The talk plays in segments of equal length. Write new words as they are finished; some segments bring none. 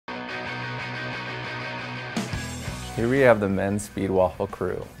Here we have the men's Speed Waffle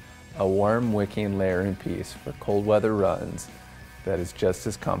Crew, a warm wicking layering piece for cold weather runs that is just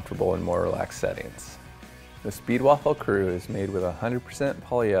as comfortable in more relaxed settings. The Speed Waffle Crew is made with 100%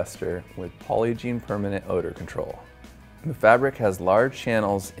 polyester with Polygiene permanent odor control. The fabric has large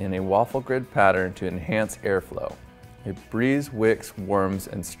channels in a waffle grid pattern to enhance airflow. It breathes, wicks, warms,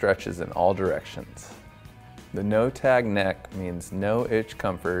 and stretches in all directions. The no-tag neck means no itch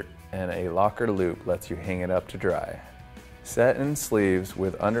comfort, and a locker loop lets you hang it up to dry. Set-in sleeves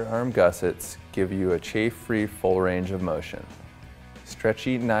with underarm gussets give you a chafe-free full range of motion.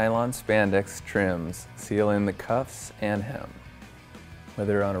 Stretchy nylon spandex trims seal in the cuffs and hem.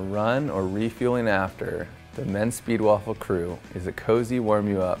 Whether on a run or refueling after, the men's Speed Waffle Crew is a cozy warm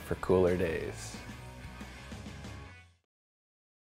you up for cooler days.